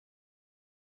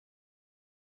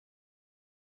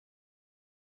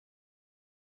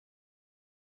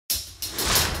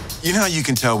You know how you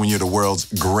can tell when you're the world's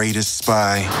greatest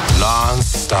spy? Lawn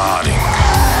starting.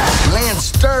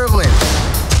 Lance Sterling.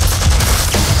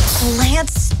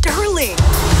 Lance Sterling.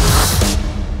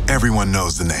 Everyone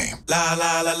knows the name. La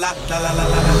la la la la la la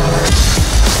la.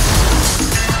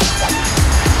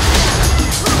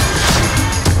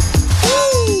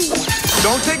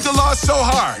 Don't take the loss so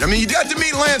hard. I mean, you got to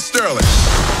meet Lance Sterling.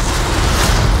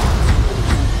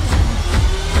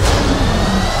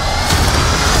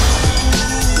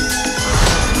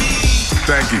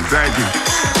 Thank you, thank you.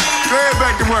 Go ahead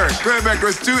back to work. Go ahead back to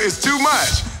work. It's too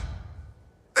much.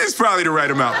 It's probably the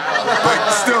right amount.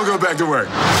 But still go back to work.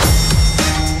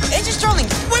 Agent Sterling,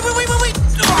 wait.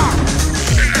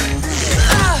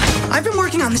 I've been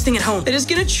working on this thing at home. It is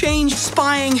gonna change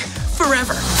spying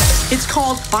forever. It's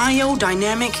called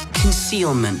biodynamic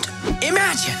concealment.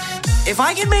 Imagine if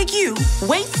I could make you,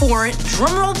 wait for it,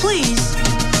 drumroll please,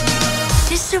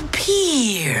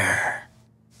 disappear.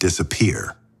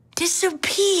 Disappear.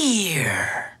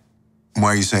 Disappear. Why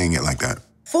are you saying it like that?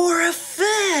 For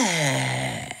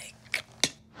effect.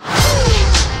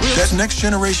 That next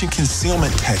generation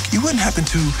concealment tech, you wouldn't happen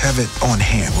to have it on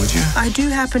hand, would you? I do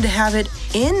happen to have it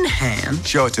in hand.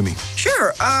 Show it to me.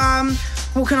 Sure,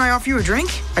 well, can I offer you a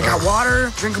drink? I got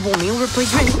water, drinkable meal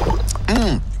replacement.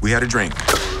 We had a drink.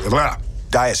 Blah.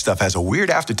 Diet stuff has a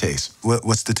weird aftertaste.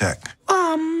 What's the tech?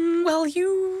 Well,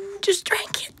 you just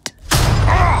drank it.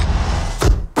 Oh!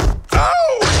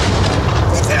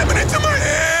 What's happening to my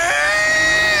hand?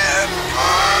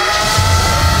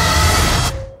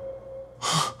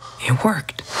 It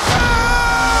worked.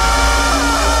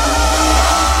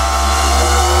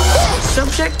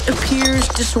 Subject appears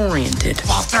disoriented.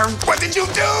 Walter, what did you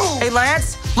do? Hey,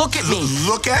 Lance, look at me.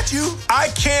 Look at you? I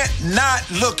can't not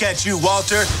look at you,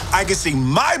 Walter. I can see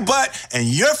my butt and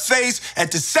your face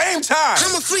at the same time.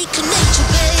 I'm a freak of nature,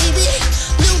 baby.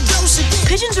 No dose of it.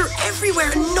 Pigeons are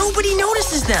everywhere and nobody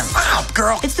notices them. Stop,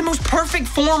 girl. It's the most perfect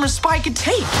form a spy could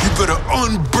take. You better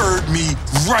unbird me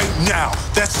right now.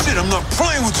 That's it. I'm not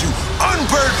playing with you.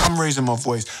 Unbird. I'm raising my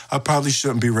voice. I probably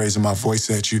shouldn't be raising my voice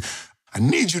at you. I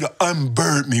need you to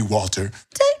unbird me, Walter.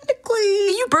 Technically,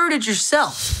 you birded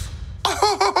yourself.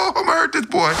 Oh, I'm gonna hurt this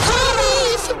boy. Call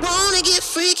me if you wanna get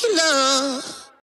freaky love.